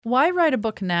Why write a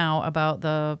book now about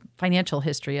the financial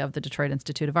history of the Detroit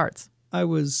Institute of Arts? I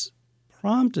was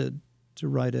prompted to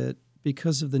write it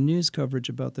because of the news coverage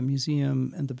about the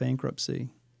museum and the bankruptcy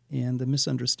and the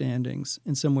misunderstandings,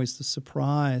 in some ways the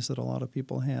surprise that a lot of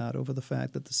people had over the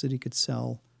fact that the city could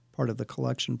sell part of the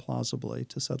collection plausibly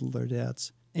to settle their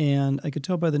debts. And I could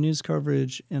tell by the news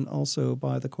coverage and also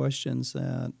by the questions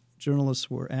that journalists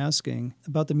were asking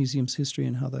about the museum's history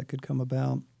and how that could come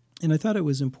about. And I thought it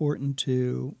was important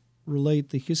to relate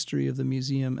the history of the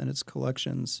museum and its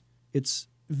collections, its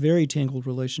very tangled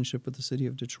relationship with the city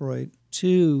of Detroit,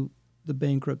 to the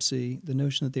bankruptcy, the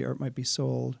notion that the art might be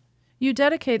sold. You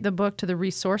dedicate the book to the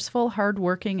resourceful,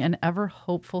 hardworking, and ever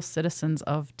hopeful citizens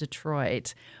of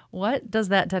Detroit. What does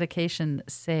that dedication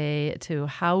say to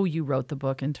how you wrote the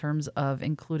book in terms of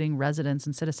including residents'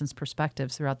 and citizens'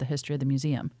 perspectives throughout the history of the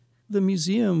museum? The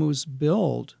museum was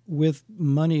built with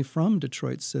money from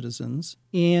Detroit citizens,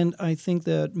 and I think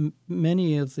that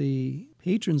many of the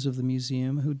patrons of the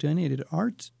museum who donated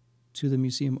art to the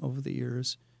museum over the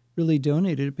years really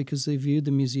donated it because they viewed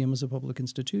the museum as a public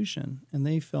institution, and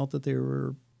they felt that they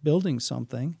were building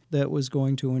something that was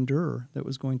going to endure, that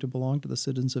was going to belong to the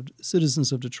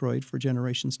citizens of Detroit for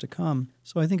generations to come.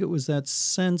 So I think it was that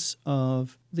sense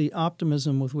of the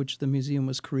optimism with which the museum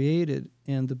was created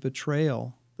and the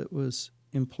betrayal that was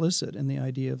implicit in the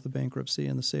idea of the bankruptcy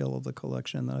and the sale of the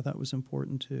collection that I thought was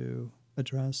important to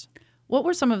address. What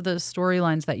were some of the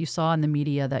storylines that you saw in the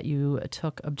media that you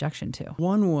took objection to?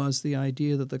 One was the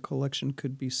idea that the collection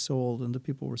could be sold, and the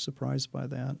people were surprised by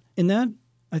that. And that,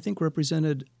 I think,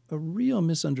 represented a real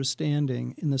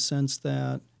misunderstanding in the sense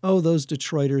that, those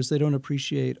Detroiters, they don't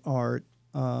appreciate art.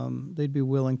 They'd be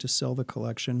willing to sell the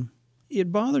collection.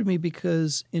 It bothered me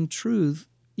because, in truth,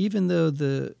 even though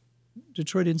the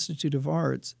Detroit Institute of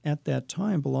Arts at that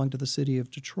time belonged to the city of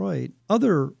Detroit,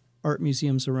 other art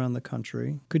museums around the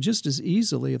country could just as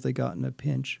easily, if they got in a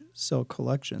pinch, sell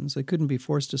collections. They couldn't be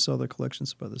forced to sell their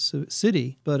collections by the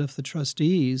city, but if the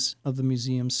trustees of the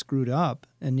museum screwed up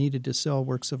and needed to sell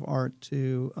works of art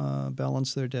to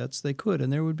balance their debts, they could,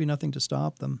 and there would be nothing to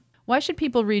stop them. Why should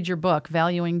people read your book,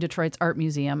 Valuing Detroit's Art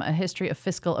Museum, A History of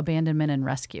Fiscal Abandonment and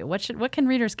Rescue? What can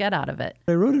readers get out of it?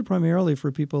 I wrote it primarily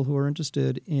for people who are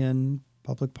interested in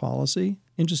public policy,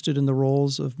 interested in the role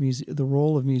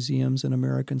of museums in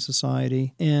American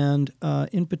society, and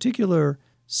in particular,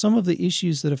 some of the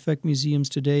issues that affect museums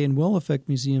today and will affect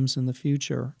museums in the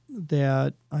future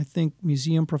that I think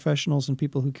museum professionals and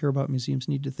people who care about museums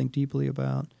need to think deeply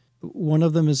about. One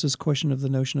of them is this question of the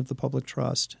notion of the public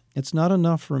trust. It's not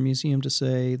enough for a museum to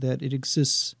say that it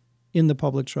exists in the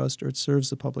public trust or it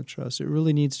serves the public trust. It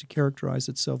really needs to characterize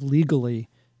itself legally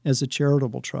as a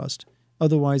charitable trust.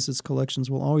 Otherwise, its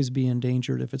collections will always be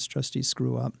endangered if its trustees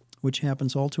screw up, which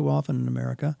happens all too often in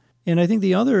America. And I think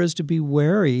the other is to be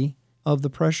wary of the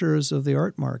pressures of the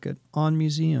art market on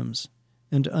museums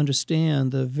and to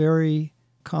understand the very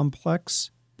complex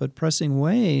but pressing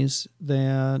ways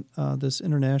that this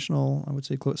international, I would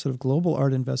say sort of global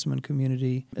art investment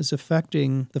community is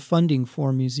affecting the funding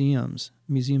for museums'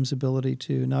 ability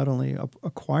to not only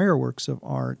acquire works of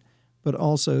art, but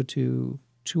also to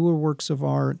tour works of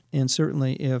art, and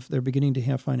certainly if they're beginning to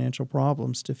have financial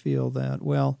problems, to feel that,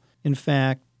 well, in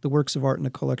fact, the works of art in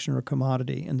a collection are a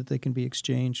commodity and that they can be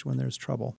exchanged when there's trouble.